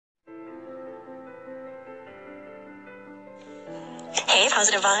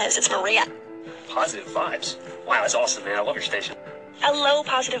Positive Vibes. It's Maria. Positive Vibes? Wow, that's awesome, man. I love your station. Hello,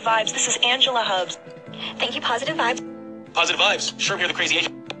 Positive Vibes. This is Angela Hubbs. Thank you, Positive Vibes. Positive Vibes. Sherm here, the Crazy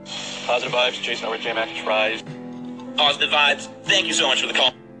Asian. Positive Vibes. Jason over at J Mac and Fries. Positive Vibes. Thank you so much for the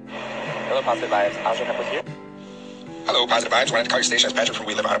call. Hello, Positive Vibes. How's your with you? Hello, Positive Vibes. Wanted to call your station as Patrick from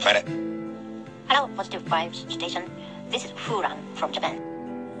We Live on a Planet. Hello, Positive Vibes station. This is Furan from Japan.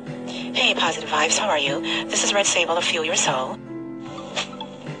 Hey, Positive Vibes. How are you? This is Red Sable of Fuel Your Soul.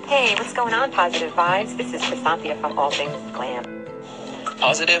 Hey, what's going on, Positive Vibes? This is Chrysanthia from All Things Glam.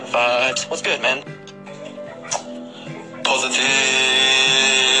 Positive Vibes. What's good, man? Positive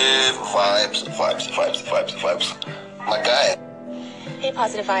vibes. My guy. Hey,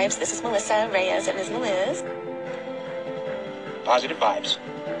 Positive Vibes. This is Melissa Reyes and Ms. Meliz. Positive Vibes.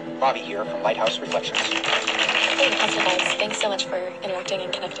 Bobby here from Lighthouse Reflections. Hey, Positive Vibes. Thanks so much for interacting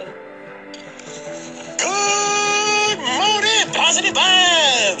and connecting. Good morning, Positive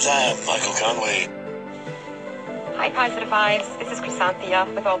Vibes. I'm Michael Conway. Hi, Positive Vibes. This is Chrysanthia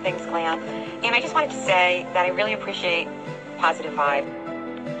with All Things Glam. And I just wanted to say that I really appreciate Positive Vibe.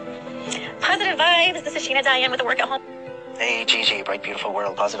 Positive Vibes. This is Sheena Diane with the Work at Home. Hey, Gigi, Bright Beautiful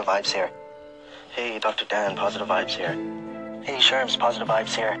World, Positive Vibes here. Hey, Dr. Dan, Positive Vibes here. Hey, Sherms, Positive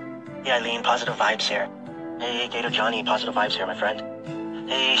Vibes here. Hey, Eileen, Positive Vibes here. Hey, Gator Johnny, Positive Vibes here, my friend.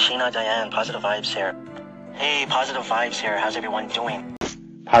 Hey, Sheena Diane, Positive Vibes here. Hey, Positive Vibes here. How's everyone doing?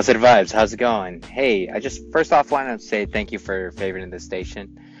 Positive Vibes, how's it going? Hey, I just first off wanted to say thank you for favoriting the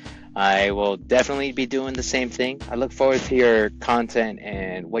station. I will definitely be doing the same thing. I look forward to your content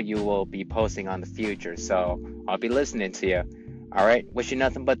and what you will be posting on the future, so I'll be listening to you. All right, wish you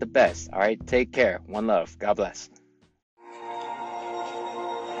nothing but the best. All right, take care. One love. God bless.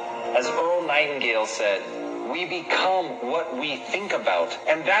 As Earl Nightingale said, we become what we think about.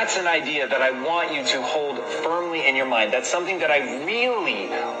 And that's an idea that I want you to hold firmly in your mind. That's something that I really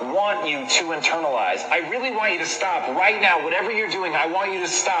want you to internalize. I really want you to stop right now. Whatever you're doing, I want you to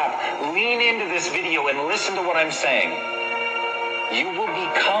stop. Lean into this video and listen to what I'm saying. You will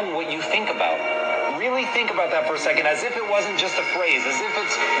become what you think about. Really think about that for a second, as if it wasn't just a phrase, as if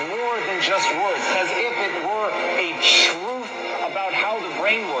it's more than just words, as if it were a truth about how the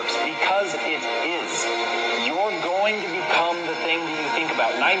brain works, because it is. You're going to become the thing that you think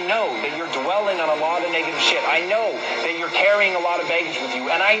about. And I know that you're dwelling on a lot of negative shit. I know that you're carrying a lot of baggage with you.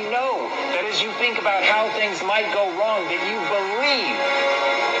 And I know that as you think about how things might go wrong, that you believe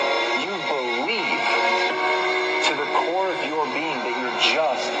to the core of your being that you're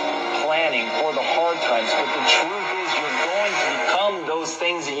just planning for the hard times. But the truth is, you're going to become those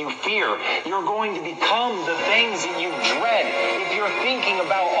things that you fear. You're going to become the things that you dread. If you're thinking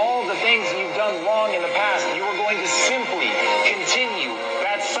about all the things that you've done wrong in the past, you are going to simply continue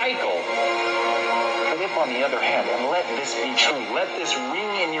that cycle. But if, on the other hand, and let this be true, let this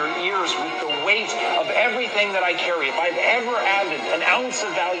ring in your ears with the weight of everything that I carry, if I've ever added an ounce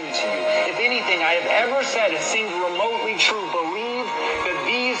of value to you, if anything I have ever said has seemed remotely true, believe that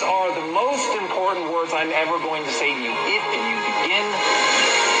these are the most important words I'm ever going to say to you. If you begin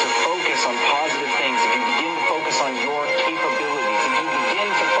to focus on positive things, if you begin to focus on your capabilities, if you begin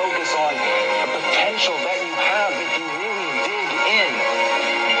to focus on the potential that you have, if you really dig in,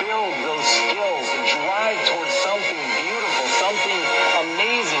 build those skills, drive towards something beautiful, something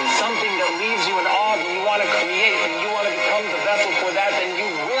amazing, something that leaves you in awe that you want to create, and you want to become the vessel for that, then you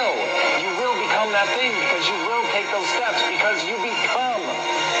will become that thing, because you will take those steps, because you become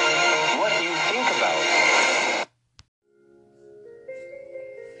what you think about.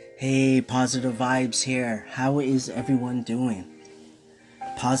 Hey, Positive Vibes here. How is everyone doing?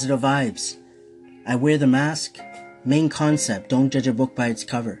 Positive Vibes. I wear the mask. Main concept, don't judge a book by its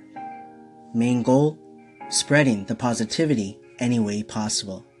cover. Main goal, spreading the positivity any way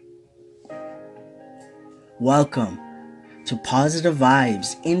possible. Welcome to Positive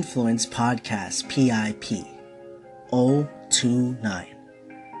Vibes Influence Podcast, PIP 029.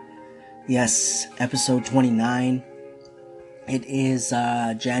 Yes, episode 29. It is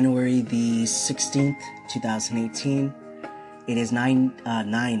January the 16th, 2018. It is 9.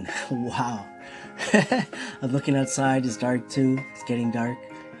 Wow. I'm looking outside. It's dark too. It's getting dark.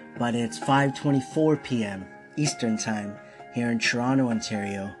 But it's 5:24 p.m. Eastern Time here in Toronto,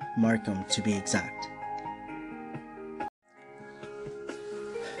 Ontario. Markham, to be exact.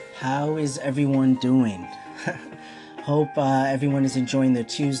 How is everyone doing? Hope everyone is enjoying their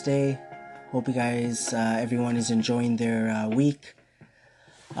Tuesday. Hope you guys, everyone is enjoying their week.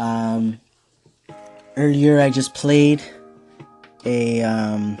 Earlier I just played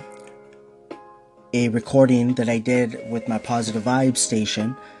a recording that I did with my Positive Vibes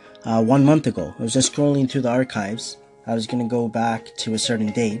station 1 month ago. I was just scrolling through the archives I was going to go back to a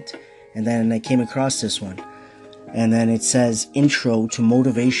certain date, and then I came across this one. And then it says intro to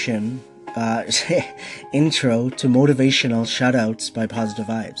motivation, intro to motivational shoutouts by Positive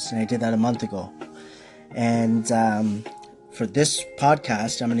Vibes. And I did that a month ago. And for this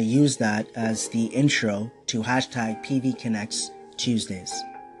podcast, I'm going to use that as the intro to hashtag PV Connects Tuesdays.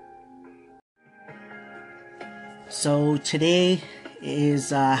 So today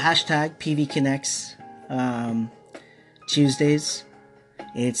is hashtag PV Connects Tuesdays.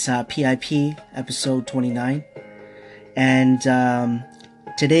 It's PIP episode 29. And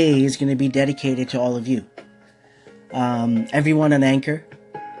today is going to be dedicated to all of you. Everyone on Anchor.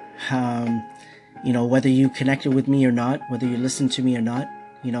 Whether you connected with me or not, whether you listen to me or not,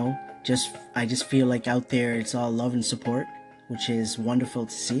 I just feel like out there it's all love and support, which is wonderful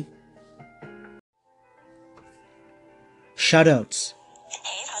to see. Shoutouts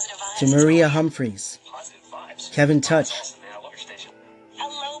to Maria Humphreys, Kevin Touch,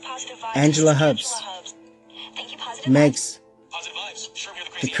 Angela Hubbs, Megs,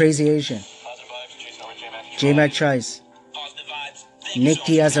 The Crazy Asian, J-Mac Trice, Nick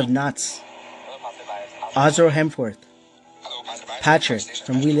Diaz of Knots, Ozro Hempworth, Patrick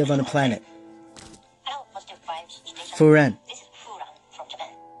from We Live on a Planet, Furan,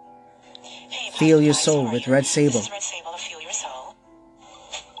 Feel Your Soul with Red Sable,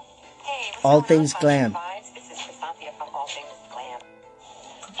 All Things Glam,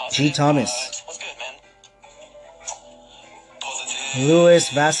 G. Thomas, Louis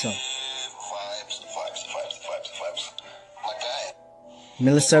Vassal,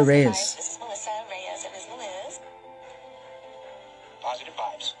 Melissa Reyes,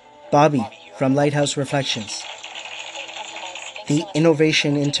 Bobby from Lighthouse Reflections, The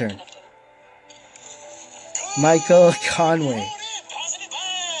Innovation Intern, Michael Conway,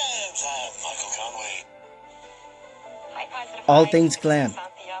 All Things Glam,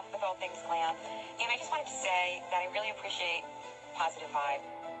 And I just wanted to say that I really appreciate Positive Vibe.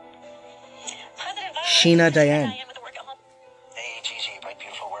 Sheena Diane, Hey, Gigi, Bright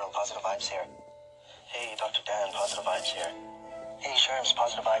Beautiful World, Positive Vibes here. Hey, Dr. Dan, Positive Vibes here. Hey, Sherms,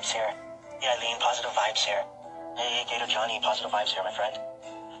 Positive Vibes here. Hey, Eileen, Positive Vibes here. Hey, Gator Johnny, Positive Vibes here, my friend.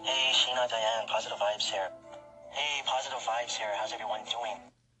 Hey, Sheena Diane, Positive Vibes here. Hey, Positive Vibes here. How's everyone doing?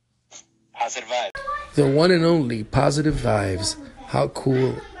 Positive Vibes. The one and only Positive Vibes. How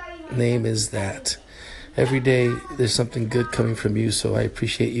cool name is that? Every day there's something good coming from you, so I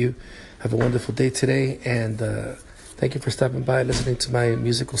appreciate you. Have a wonderful day today, and thank you for stopping by and listening to my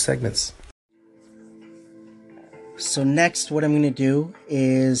musical segments. So next, what I'm going to do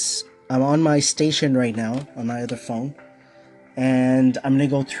is I'm on my station right now on my other phone, and I'm going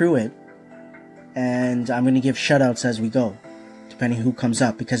to go through it, and I'm going to give shoutouts as we go, depending who comes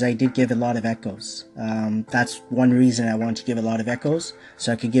up, because I did give a lot of echoes. That's one reason I want to give a lot of echoes,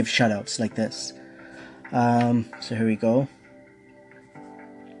 so I could give shoutouts like this. So here we go.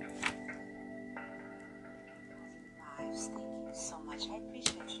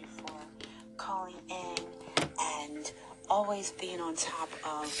 Always being on top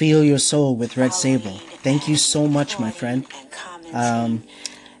of Feel Your Soul with Red Sable. Thank you so much, my friend.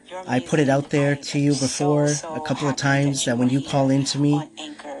 I put it out there to you before a couple of times that when you call into me,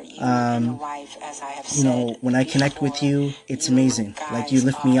 when I connect with you, it's amazing. Like, you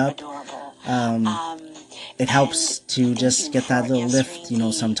lift me up. It helps to just get that little lift,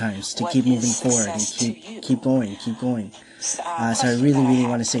 sometimes to keep moving forward and keep going. So I really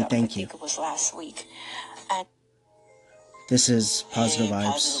want to say thank you. This is Positive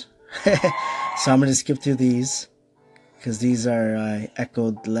Vibes. So I'm going to skip through these because these are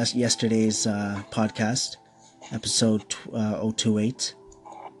echoed yesterday's podcast, episode 028.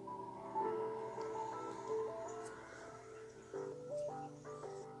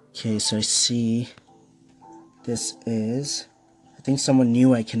 Okay, so I see this is, I think someone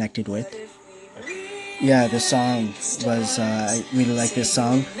new I connected with. Yeah, the song was, I really like this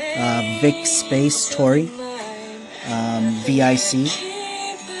song. Vic Space Tory. VIC.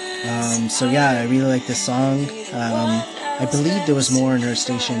 So yeah, I really like this song. I believe there was more on her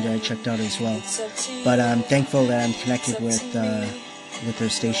station that I checked out as well. But I'm thankful that I'm connected with her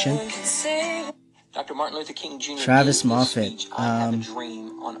station. Dr. Martin Luther King Jr. Travis gave his Moffatt. speech, I Have a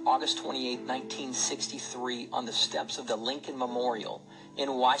Dream, on August 28, 1963, on the steps of the Lincoln Memorial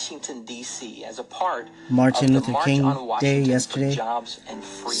in Washington, D.C., as a part Martin of the Luther King March on Day Washington yesterday. for Jobs and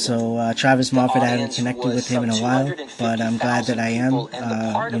Freedom. So Travis Moffatt, I haven't audience connected was with him in a some while, 250,000 but I'm glad that I am, people, and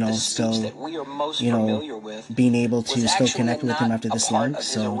the part of the still, speech that we are most familiar with being able to was still actually connect with him not after a this part long. of his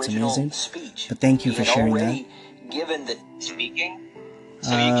So it's original amazing. speech. But thank you He for had sharing already that. given the speaking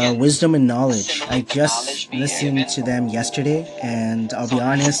Wisdom and Knowledge. I just listened to them yesterday, and I'll be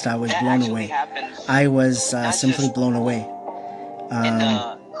honest, I was blown away. I was simply blown away.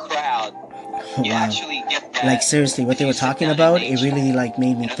 Wow. Like seriously, what they were talking about, it really like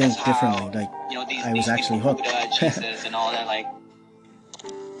made me think differently. Like I was actually hooked.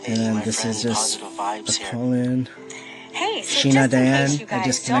 And this is just a call-in. Hey, so Sheena just in Diane, case you I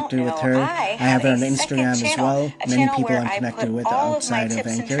just guys don't connected with know, her. I I have her have on a second Instagram as channel, well. a Many channel people where I'm I connected put with all of my outside of tips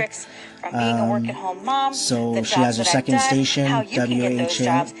and Anchor. tricks from being a work-at-home mom, So the she has jobs her that I've second done, station, how you can get those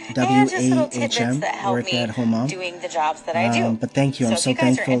jobs, and just little tidbits WAHM, that help Work me at Home Mom. doing the jobs that I do. But thank you, I'm if so you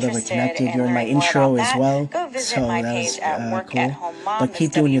guys are thankful that we're interested connected. in You're in my learning more intro about as that, well. go visit So my that page was at Work cool. at Home Mom. But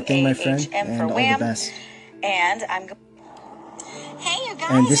keep doing your thing, my friend, WAHM and for all the Wham. best. And I'm Hey, you guys,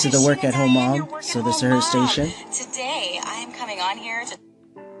 And this is the it's Work Sheena at Home Diane, your Mom, Work so at this is Home her Mom. station. Today, I am coming on here to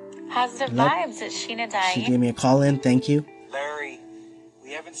Positive Yep. Vibes. It's Sheena She Diane. gave me a call in, thank you. Larry,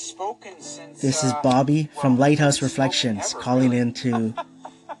 we haven't spoken since. This is Bobby from Lighthouse Reflections calling in to.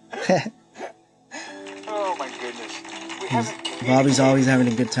 Oh my goodness. We haven't communicated. Bobby's always having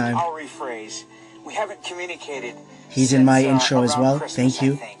a good time. I'll rephrase. We haven't communicated. He's in my since, intro as around well. Christmas, Thank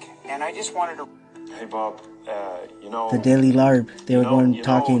you. I think. And I just wanted to. Hey Bob, you know. The Daily Larb. They were going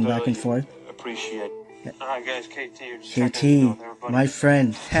talking the- back and forth. Appreciate. Alright guys, KT, my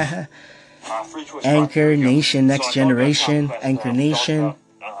friend. Anchor Nation, Next Generation, Anchor Nation,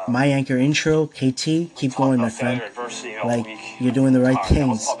 my Anchor intro, KT, keep going, my friend. Like, you're doing the right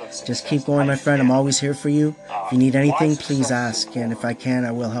things. Just keep going, my friend. I'm always here for you. If you need anything, please ask. And if I can,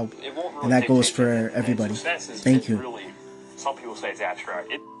 I will help. And that goes for everybody. Thank you. Some people say it's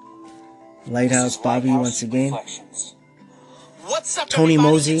abstract. Lighthouse Bobby once again. What's up, Tony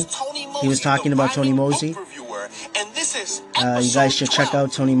everybody? Mosey. It's Tony Mosey, He was talking about Tony Mosey. and this is You guys should check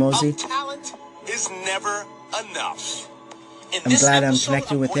out Tony Mosey. Talent is never enough. In I'm this glad I'm episode,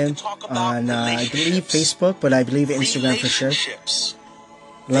 connected with going him to talk about on, I believe, relationships. Facebook, but I believe Instagram for sure.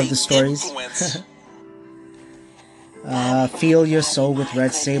 Love the stories. Influence. Feel your soul with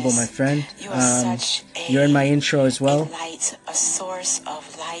Red Sable, my friend. You're in my intro as well. Light, a source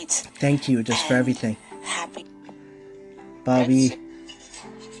of light. Thank you just for everything. Happy. Bobby,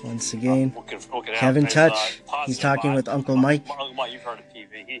 once again. Kevin Touch, he's talking with Uncle Mike.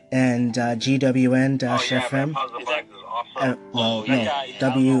 And GWN-FM. Well, no,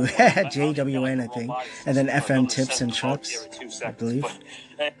 JWN, I think. And then FM Tips and Trucks, I believe.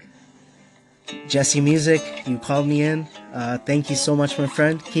 Jesse Music, you called me in. Thank you so much, my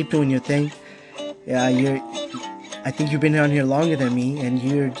friend. Keep doing your thing. Yeah, I think you've been on here longer than me, and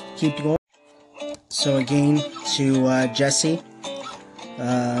you keep going. So again, to Jesse,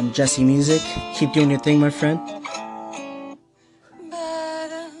 Jesse Music, keep doing your thing, my friend.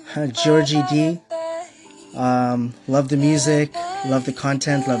 Georgie D, love the music, love the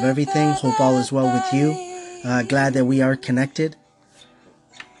content, love everything. Hope all is well with you. Glad that we are connected.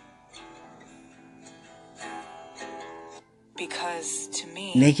 Because to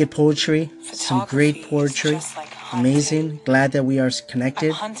me, Naked Poetry, some great poetry, amazing. Glad that we are connected.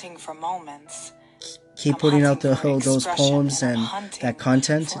 I'm hunting for moments. Keep putting out those poems and that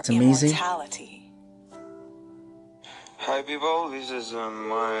content. It's amazing. Hi people, this is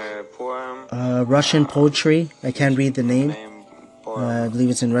my poem. Russian poetry. I can't read the name. I believe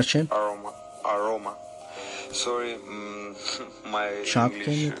it's in Russian. Aroma. Sorry, my Chopkin,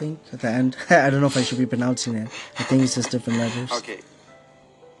 English. I think, at the end. I don't know if I should be pronouncing it. I think it's just different letters. Okay.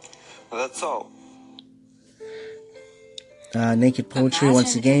 That's all. Naked Poetry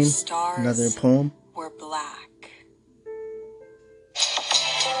once again. Another poem. We're black.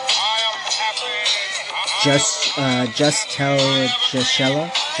 Just tell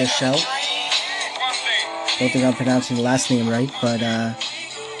Jashella. Don't think I'm pronouncing the last name right, but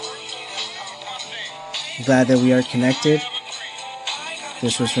glad that we are connected.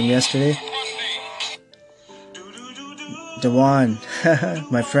 This was from yesterday. Dewan,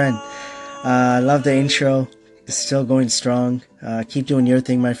 my friend. Love the intro. It's still going strong. Keep doing your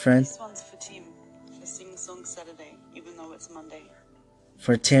thing, my friend. This one's for Tim. For Sing Song Saturday, even though it's Monday.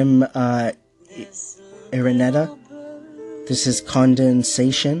 For Tim Irenetta, this is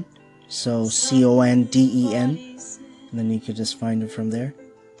Condensation. So CONDEN. And then you could just find it from there.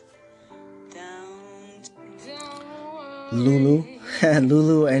 Lulu.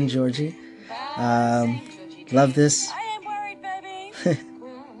 Lulu and Georgie. Love this.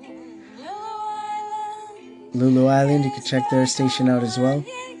 Lulu Island, you can check their station out as well.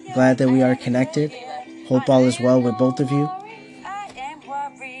 Glad that we are connected. Hope all is well with both of you.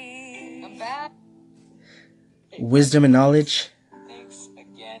 Wisdom and Knowledge.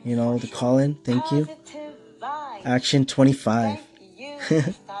 You know, the call-in. Thank you. Action 25.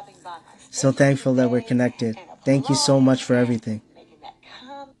 So thankful that we're connected. Thank you so much for everything.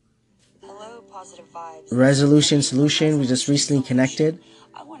 Hello, Positive Vibes. Resolution Solution, we just recently connected.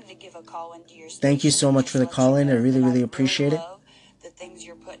 I wanted to give a call into your station. Thank you so much for the call in. I really, really appreciate it. The things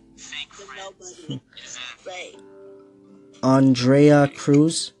you're putting. Nobody. Right. Andrea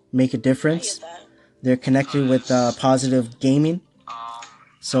Cruz, Make a Difference. They're connected with Positive Gaming.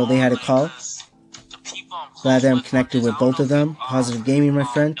 So they had a call. Glad that I'm connected with both of them. Positive Gaming, my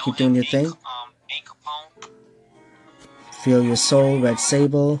friend. Keep doing your thing. Feel Your Soul, Red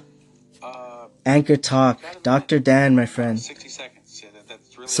Sable. Anchor Talk, Dr. Dan, my friend.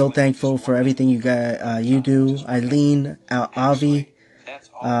 So thankful for everything you guys, you do. Eileen, Avi.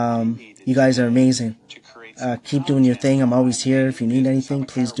 You guys are amazing. Keep doing your thing. I'm always here. If you need anything,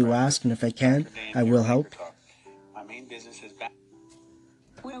 please do ask. And if I can, I will help.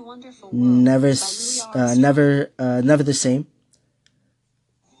 Never the same.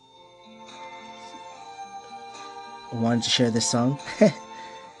 I wanted to share this song.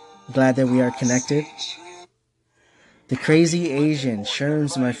 Glad that we are connected. The Crazy Asian,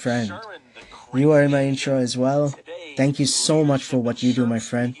 Sherm's my friend. You are in my intro as well. Thank you so much for what you do, my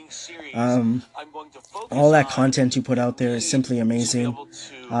friend. All that content you put out there is simply amazing.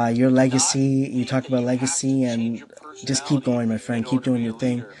 Your legacy, you talk about legacy, and just keep going, my friend. Keep doing your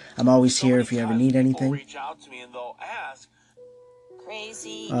thing. I'm always here if you ever need anything.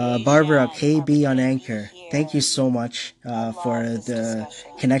 Barbara KB on Anchor, thank you so much for the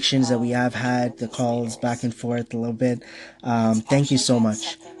connections that we have had, the calls back and forth a little bit. Thank you so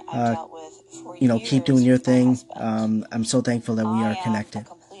much. Keep doing your thing. I'm so thankful that we are connected.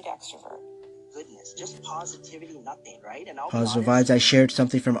 Just positivity, nothing, right? And Positive Vibes. I shared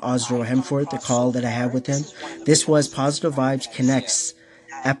something from Osro Hemforth, the call that I had with him. This was Positive Vibes Connects,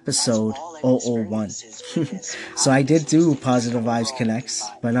 episode 001. So I did do Positive Vibes Connects,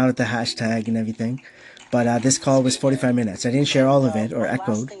 but not with the hashtag and everything. But this call was 45 minutes. I didn't share all of it or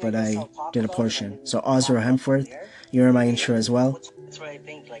echoed, but I did a portion. So Osro Hemforth, you're in my intro as well.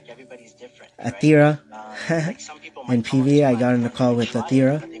 Athira and PV, I got in a call with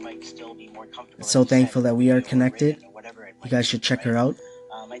Athira. So thankful that we are connected. You guys should check her out.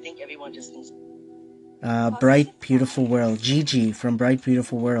 Bright Beautiful World, Gigi from Bright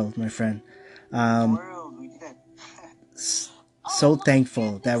Beautiful World, my friend. So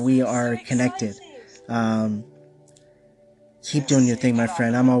thankful that we are connected. Keep doing your thing, my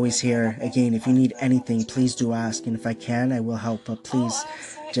friend. I'm always here. Again, if you need anything, please do ask, and if I can, I will help. But please,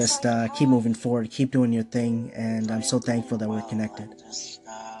 just keep moving forward. Keep doing your thing, and I'm so thankful that we're connected.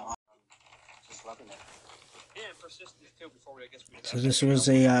 So this was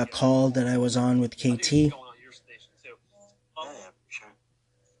a call that I was on with KT.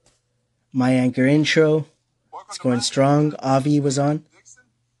 My Anchor intro. It's going strong. Avi was on.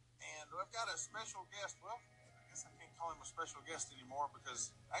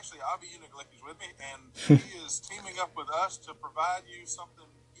 Avi Uniglick is with me, and he is teaming up with us to provide you something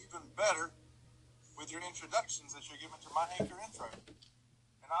even better with your introductions that you're giving to my Anchor intro.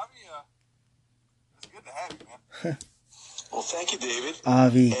 And Avi, it's good to have you, man. Well, thank you, David.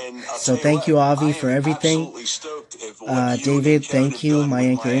 Avi. So thank you, Avi, for everything. David, thank you, my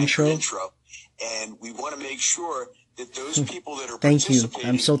Anchor intro. And we want to make sure that those people that are thank you.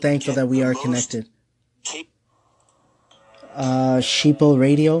 I'm so thankful that we are connected. Sheeple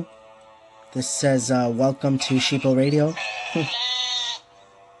Radio. This says, welcome to Sheeple Radio.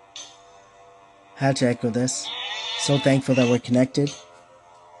 Had to echo this. So thankful that we're connected.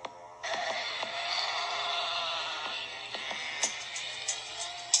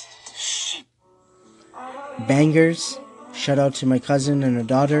 Bangers. Shout out to my cousin and her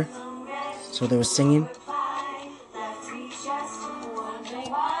daughter. So they were singing.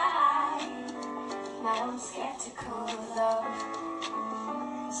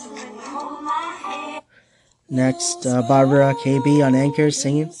 Next, Barbara KB on Anchor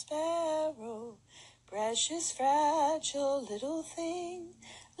singing. Sparrow, precious, fragile little thing,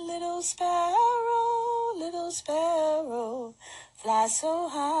 little sparrow, fly so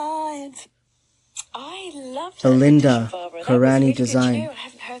high and. I love that. Belinda, Karani really Design. I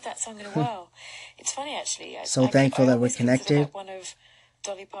haven't heard that song in a while. It's funny actually. So thankful that we're connected. One of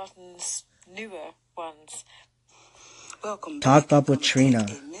Dolly Parton's newer ones. Talk Up with Trina.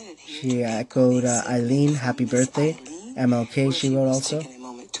 She echoed Eileen, happy birthday. MLK, she wrote also. Taking a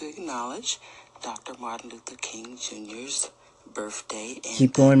moment to acknowledge Dr. Martin Luther King Jr.'s birthday.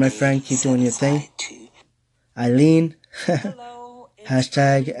 Keep going, my friend. Keep doing your thing. Eileen.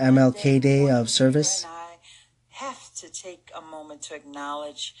 Hashtag MLK Day of Service. I have to take a moment to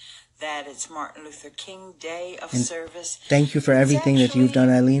acknowledge that it's Martin Luther King Day of And Service. thank you for everything that you've done,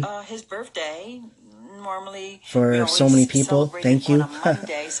 Eileen. His birthday. Normally, For so many people, thank you. on a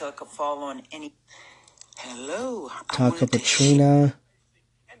Monday, so it could fall on any. Hello. Taka Patrina.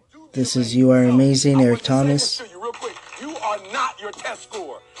 This is You Are Amazing, Eric Thomas. To you real quick. You are not your test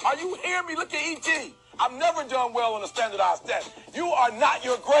score. Are you hearing me? Look at ET. I've never done well on a standardized test. You are not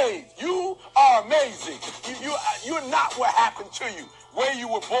your grade. You are amazing. You're not what happened to you, where you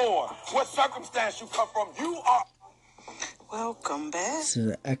were born, what circumstance you come from. You are. Welcome back. This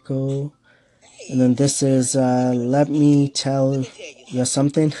is Echo. And then this is Let Me Tell You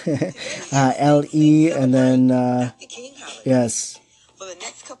Something. L-E, and then, yes. For the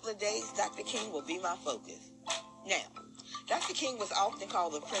next couple of days, Dr. King will be my focus. Now, Dr. King was often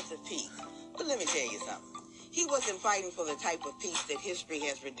called the Prince of Peace. But let me tell you something. He wasn't fighting for the type of peace that history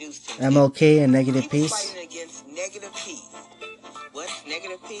has reduced him to. MLK and Negative He was Peace. fighting against negative peace. What's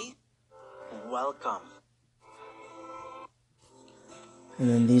negative peace? Welcome. And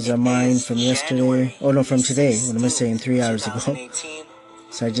then these are mine from yesterday. Oh no, from today. What am I saying? 3 hours ago.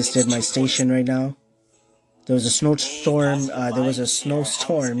 So I just did my station right now. There was a snowstorm. There was a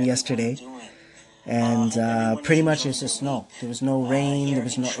snowstorm yesterday, and pretty much it's just snow. There was no rain. There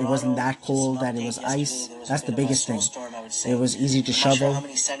was no. It wasn't that cold that it was ice. That's the biggest thing. It was easy to shovel. How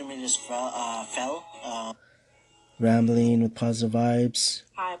many centimeters fell? Rambling with positive vibes.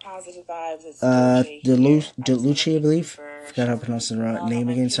 Hi, Positive Vibes. It's Delucci, I believe. Forgot how to pronounce the name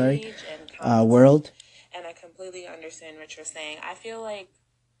again. Sorry. World. And I completely understand what you're saying. I feel like.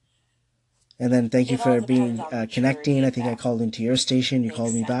 And then thank you for being connecting. I think I called into your station. You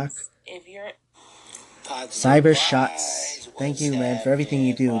called me back. If you're Cyber Shots. Thank you, man, for everything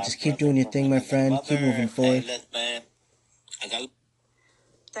you do. Just keep doing your thing, my friend. Keep moving forward.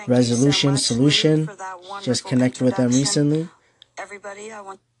 Resolution, Solution. Just connected with them recently. Everybody, I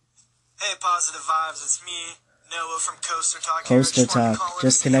want. Hey, Positive Vibes, it's me, Noah from Coaster Talk. Coaster Talk.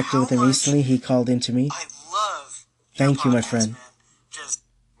 Just connected with him recently. He called into me. Thank you, my friend.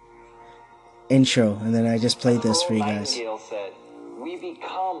 Intro, and then I just played this for you guys. Said, we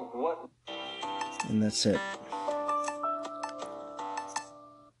become what. And that's it.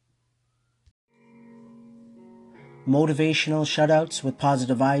 Motivational shoutouts with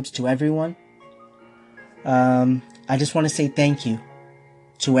positive vibes to everyone. I just want to say thank you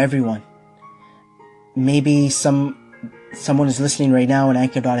to everyone. Maybe someone is listening right now on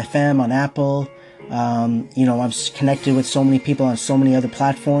Anchor.fm, on Apple. I'm connected with so many people on so many other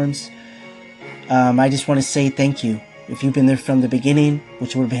platforms. I just want to say thank you. If you've been there from the beginning,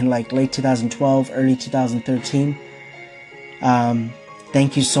 which would have been like late 2012, early 2013,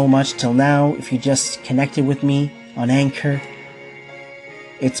 thank you so much till now. If you just connected with me on Anchor,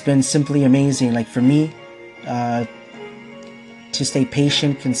 it's been simply amazing. Like for me, to stay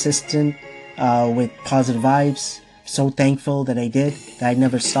patient, consistent, with positive vibes. So thankful that I did, that I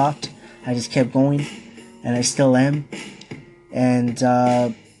never stopped. I just kept going, and I still am. And,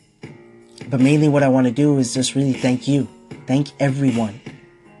 but mainly what I want to do is just really thank you. Thank everyone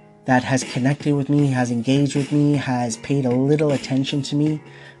that has connected with me, has engaged with me, has paid a little attention to me.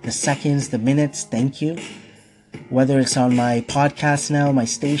 The seconds, the minutes, thank you. Whether it's on my podcast now, my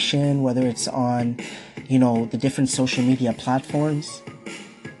station, whether it's on, the different social media platforms.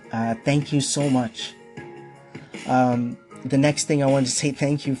 Thank you so much. The next thing I want to say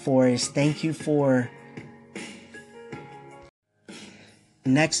thank you for is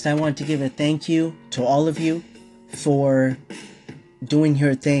Next, I want to give a thank you to all of you for doing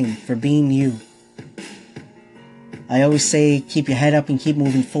your thing, for being you. I always say keep your head up and keep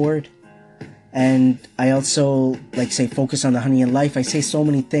moving forward. And I also say focus on the honey in life. I say so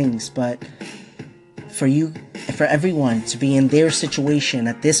many things, but for everyone to be in their situation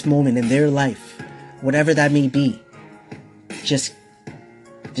at this moment in their life, whatever that may be, just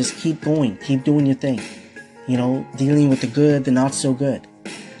keep going, keep doing your thing. Dealing with the good, the not so good.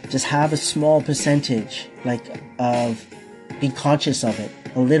 Just have a small percentage, of be conscious of it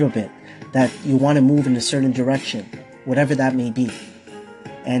a little bit, that you want to move in a certain direction, whatever that may be.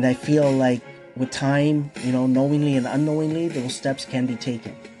 And I feel like with time, knowingly and unknowingly, those steps can be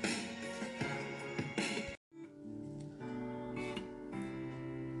taken.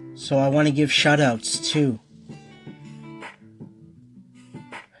 So I want to give shout outs to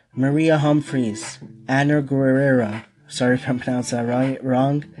Maria Humphreys, Anna Guerrera, sorry if I pronounced that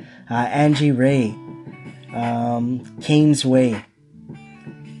wrong, Angie Ray, Kane's Way,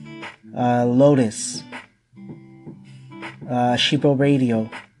 Lotus, Sheepo Radio,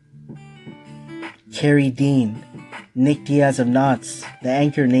 Carrie Dean, Nick Diaz of Knots, The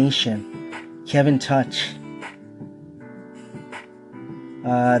Anchor Nation, Kevin Touch,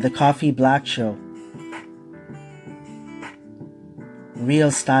 The Coffee Black Show.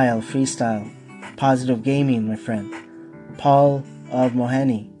 Real Style, Freestyle. Positive Gaming, my friend. Paul of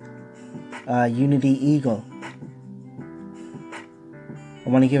Mohani. Unity Eagle. I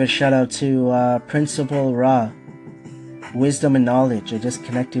want to give a shout out to Principal Ra. Wisdom and Knowledge. I just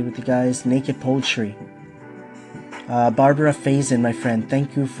connected with you guys. Naked Poetry. Barbara Faison, my friend.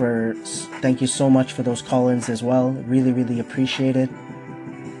 Thank you so much for those call-ins as well. Really, really appreciate it.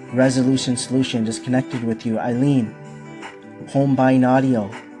 Resolution Solution. Just connected with you. Eileen. Home Buying Audio.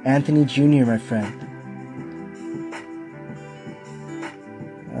 Anthony Jr., my friend.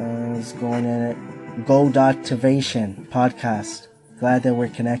 Let's go in it. Go.tivation podcast. Glad that we're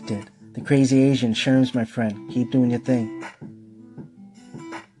connected. The Crazy Asian, Sherms, my friend. Keep doing your thing.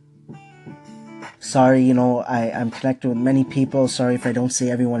 Sorry, I'm connected with many people. Sorry if I don't say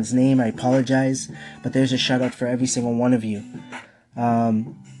everyone's name. I apologize. But there's a shout out for every single one of you.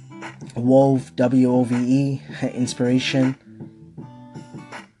 Wove, W-O-V-E, Inspiration.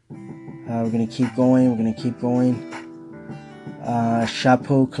 We're going to keep going.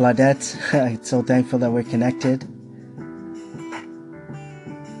 Chapeau Claudette. I'm so thankful that we're connected.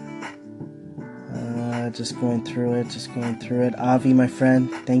 Just going through it. Avi, my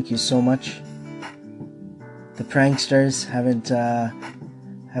friend, thank you so much. The Pranksters,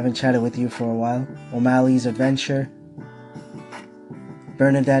 haven't chatted with you for a while. O'Malley's Adventure.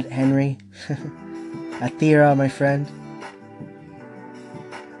 Bernadette Henry. Athira, my friend.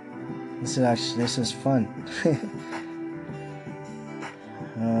 This is fun.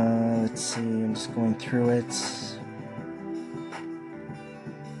 Let's see, I'm just going through it.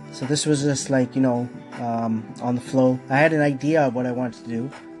 So this was just like, on the flow. I had an idea of what I wanted to do,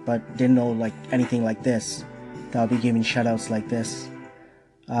 but didn't know like anything like this. That I'll be giving shout outs like this.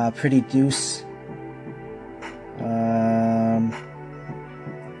 Pretty Deuce.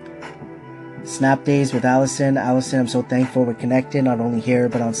 Snap Days with Allison. Allison, I'm so thankful we're connected, not only here,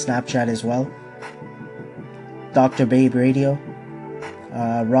 but on Snapchat as well. Dr. Babe Radio.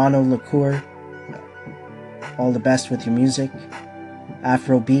 Ronald LaCour. All the best with your music.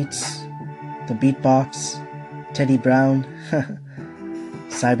 Afro Beats. The Beatbox. Teddy Brown.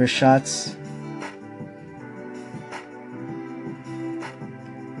 Cyber Shots.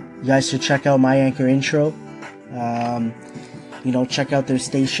 You guys should check out My Anchor Intro. Check out their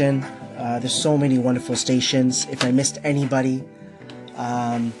station. There's so many wonderful stations. If I missed anybody,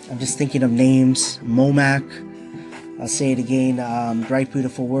 I'm just thinking of names. Momac. I'll say it again. Bright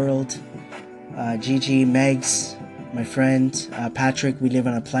Beautiful World. Gigi, Megs, my friend. Patrick, We Live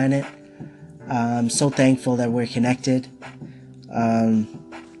on a Planet. I'm so thankful that we're connected. I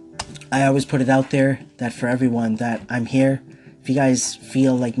always put it out there that for everyone that I'm here. If you guys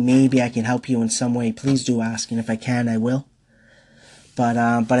feel like maybe I can help you in some way, please do ask, and if I can, I will. But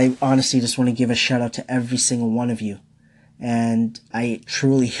I honestly just want to give a shout out to every single one of you. And I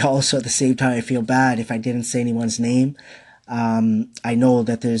truly also at the same time, I feel bad if I didn't say anyone's name. I know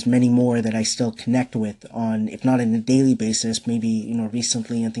that there's many more that I still connect with on, if not on a daily basis, maybe,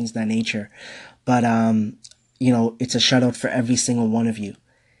 recently and things of that nature. But, it's a shout out for every single one of you.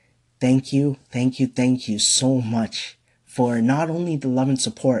 Thank you so much for not only the love and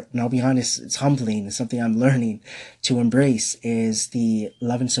support, and I'll be honest, it's humbling, it's something I'm learning to embrace, is the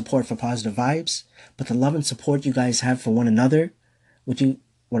love and support for Positive Vibes, but the love and support you guys have for one another,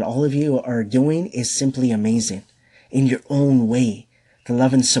 what all of you are doing is simply amazing. In your own way. The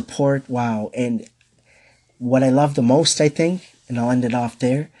love and support, wow. And what I love the most, I think, and I'll end it off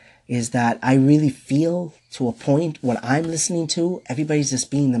there, is that I really feel to a point what I'm listening to, everybody's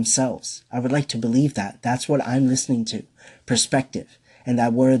just being themselves. I would like to believe that. That's what I'm listening to. Perspective. And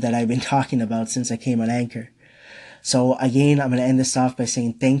that word that I've been talking about since I came on Anchor. So again, I'm going to end this off by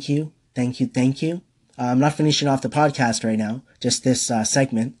saying thank you. I'm not finishing off the podcast right now, just this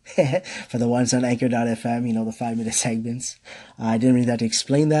segment for the ones on Anchor.fm, the 5-minute segments. I didn't really have to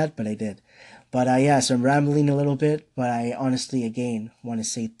explain that, but I did. But so I'm rambling a little bit, but I honestly, again, want to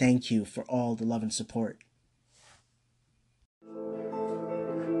say thank you for all the love and support.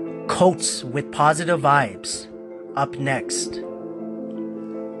 Quotes with Positive Vibes, up next.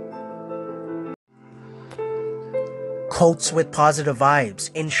 Quotes with Positive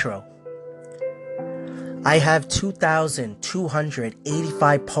Vibes, intro. I have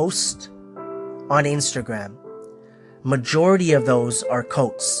 2,285 posts on Instagram. Majority of those are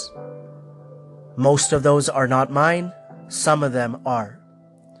quotes. Most of those are not mine. Some of them are.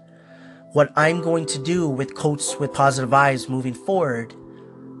 What I'm going to do with Quotes with Positive Vibes moving forward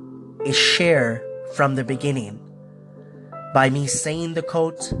is share from the beginning by me saying the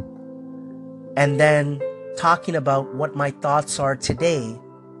quote and then talking about what my thoughts are today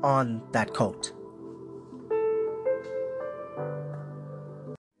on that quote.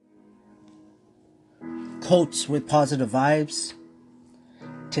 Quotes with positive vibes.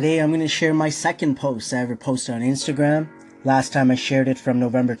 Today I'm going to share my second post I ever posted on Instagram. Last time I shared it from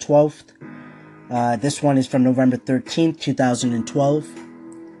November 12th. This one is from November 13th, 2012.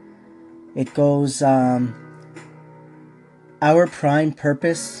 It goes, our prime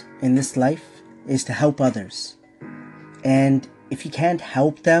purpose in this life is to help others. And if you can't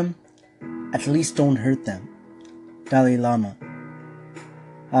help them, at least don't hurt them. Dalai Lama.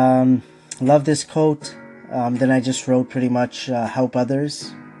 Love this quote. Then I just wrote pretty much help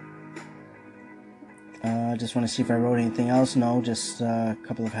others. Just want to see if I wrote anything else. No, just a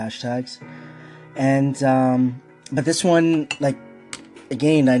couple of hashtags. And but this one, like,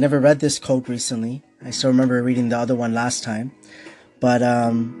 again, I never read this quote recently. I still remember reading the other one last time. But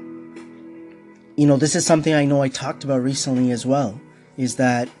you know, this is something I know I talked about recently as well, is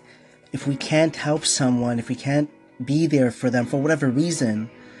that if we can't help someone, if we can't be there for them for whatever reason,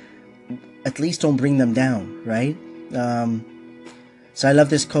 at least don't bring them down, right? So I love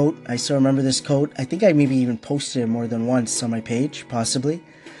this quote. I still remember this quote. I think I maybe even posted it more than once on my page, possibly.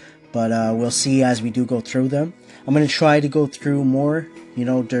 But we'll see as we do go through them. I'm going to try to go through more, you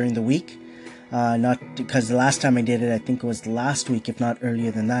know, during the week. Not because the last time I did it, I think it was last week, if not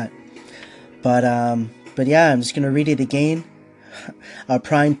earlier than that. But yeah, I'm just going to read it again. Our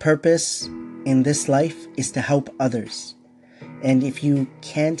prime purpose in this life is to help others. And if you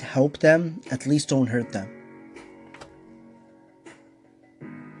can't help them, at least don't hurt them.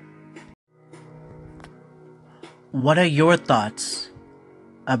 What are your thoughts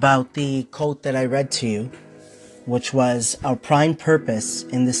about the quote that I read to you, which was, our prime purpose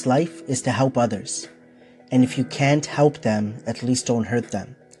in this life is to help others. And if you can't help them, at least don't hurt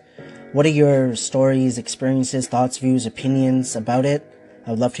them. What are your stories, experiences, thoughts, views, opinions about it?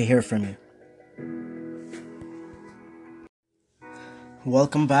 I would love to hear from you.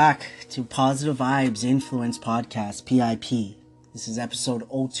 Welcome back to Positive Vibes Influence Podcast, PIP. This is episode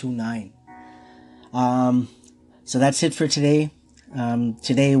 029. So that's it for today.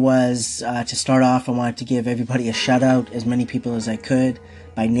 Today was, to start off, I wanted to give everybody a shout out, as many people as I could,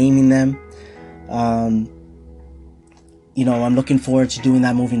 by naming them. You know, I'm looking forward to doing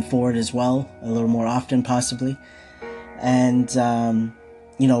that moving forward as well, a little more often possibly. And,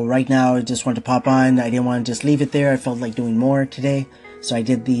 you know, right now I just wanted to pop on. I didn't want to just leave it there. I felt like doing more today. So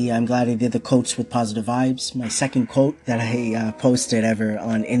I'm glad I did the quotes with positive vibes. My second quote that I posted ever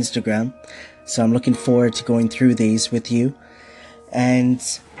on Instagram. So I'm looking forward to going through these with you. And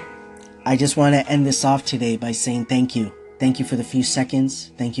I just want to end this off today by saying thank you. Thank you for the few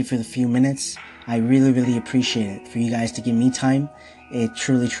seconds. Thank you for the few minutes. I really, really appreciate it. For you guys to give me time, it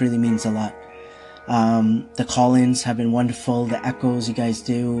truly, truly means a lot. The call-ins have been wonderful. The echoes you guys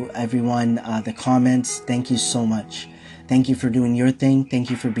do, everyone, the comments, thank you so much. Thank you for doing your thing. Thank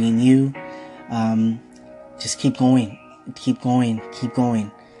you for being you. Just keep going. Keep going. Keep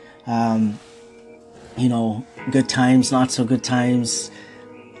going. You know, good times, not so good times,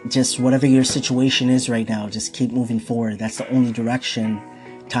 just whatever your situation is right now, just keep moving forward. That's the only direction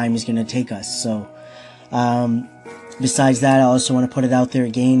time is going to take us. So, besides that, I also want to put it out there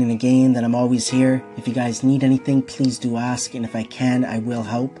again and again that I'm always here. If you guys need anything, please do ask. And if I can, I will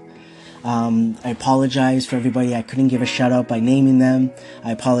help. I apologize for everybody I couldn't give a shout out by naming them.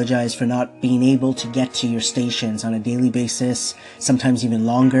 I apologize for not being able to get to your stations on a daily basis, sometimes even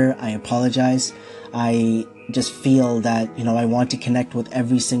longer. I apologize. I just feel that, you know, I want to connect with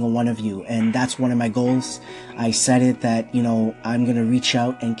every single one of you, and that's one of my goals. I said it that, you know, I'm going to reach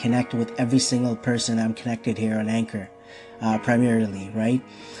out and connect with every single person I'm connected here on Anchor, primarily, right?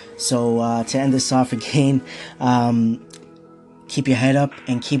 So, to end this off again, keep your head up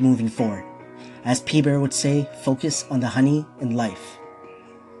and keep moving forward. As P. Bear would say, focus on the honey in life.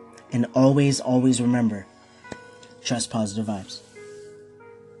 And always, always remember, trust positive vibes.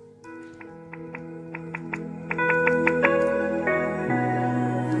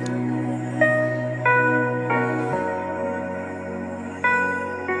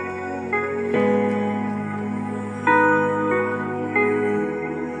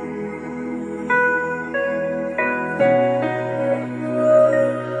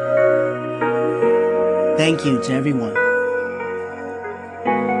 Thank you to everyone.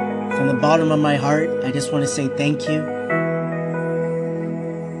 From the bottom of my heart, I just want to say thank you.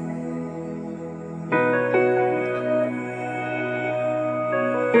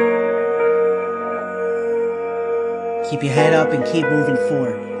 Keep your head up and keep moving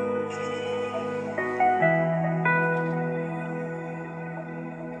forward.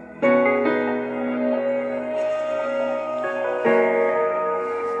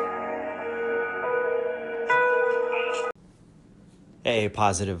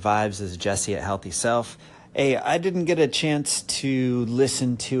 Positive Vibes. This is Jesse at Healthy Self. Hey, I didn't get a chance to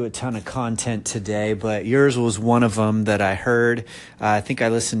listen to a ton of content today, but yours was one of them that I heard. I think I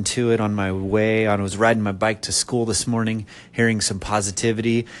listened to it on my way. I was riding my bike to school this morning, hearing some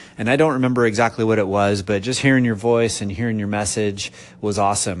positivity. And I don't remember exactly what it was, but just hearing your voice and hearing your message was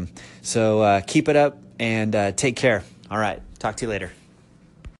awesome. So keep it up and take care. All right. Talk to you later.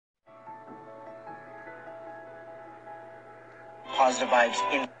 Positive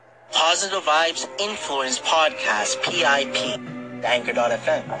Vibes Influence Podcast, PIP.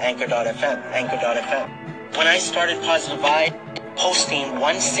 Anchor.fm, Anchor.fm. When I started Positive Vibe, posting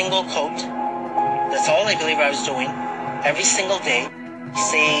one single quote, that's all I believe I was doing, every single day,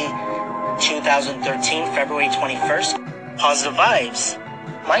 say 2013, February 21st, Positive Vibes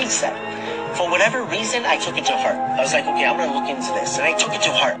mindset. For whatever reason, I took it to heart. I was like, okay, I'm going to look into this. And I took it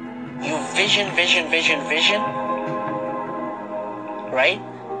to heart. You vision, right?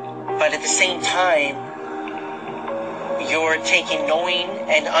 But at the same time, you're taking knowing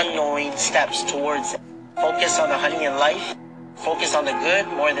and unknowing steps towards it. Focus on the honey in life. Focus on the good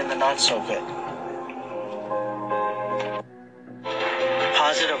more than the not so good.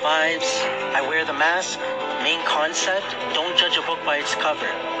 Positive vibes. I wear the mask. Main concept, don't judge a book by its cover.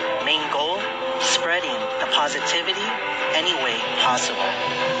 Main goal, spreading the positivity any way possible.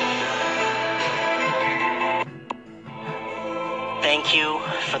 Thank you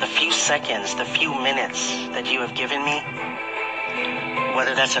for the few seconds, the few minutes that you have given me.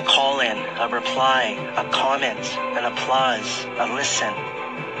 Whether that's a call-in, a reply, a comment, an applause, a listen,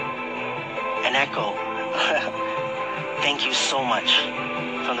 an echo. Thank you so much.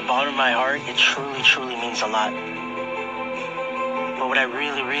 From the bottom of my heart, it truly, truly means a lot. But what I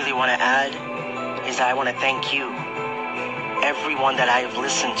really, really want to add is I want to thank you, everyone that I have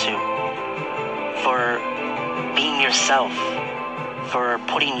listened to, for being yourself, for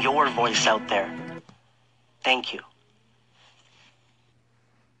putting your voice out there. Thank you.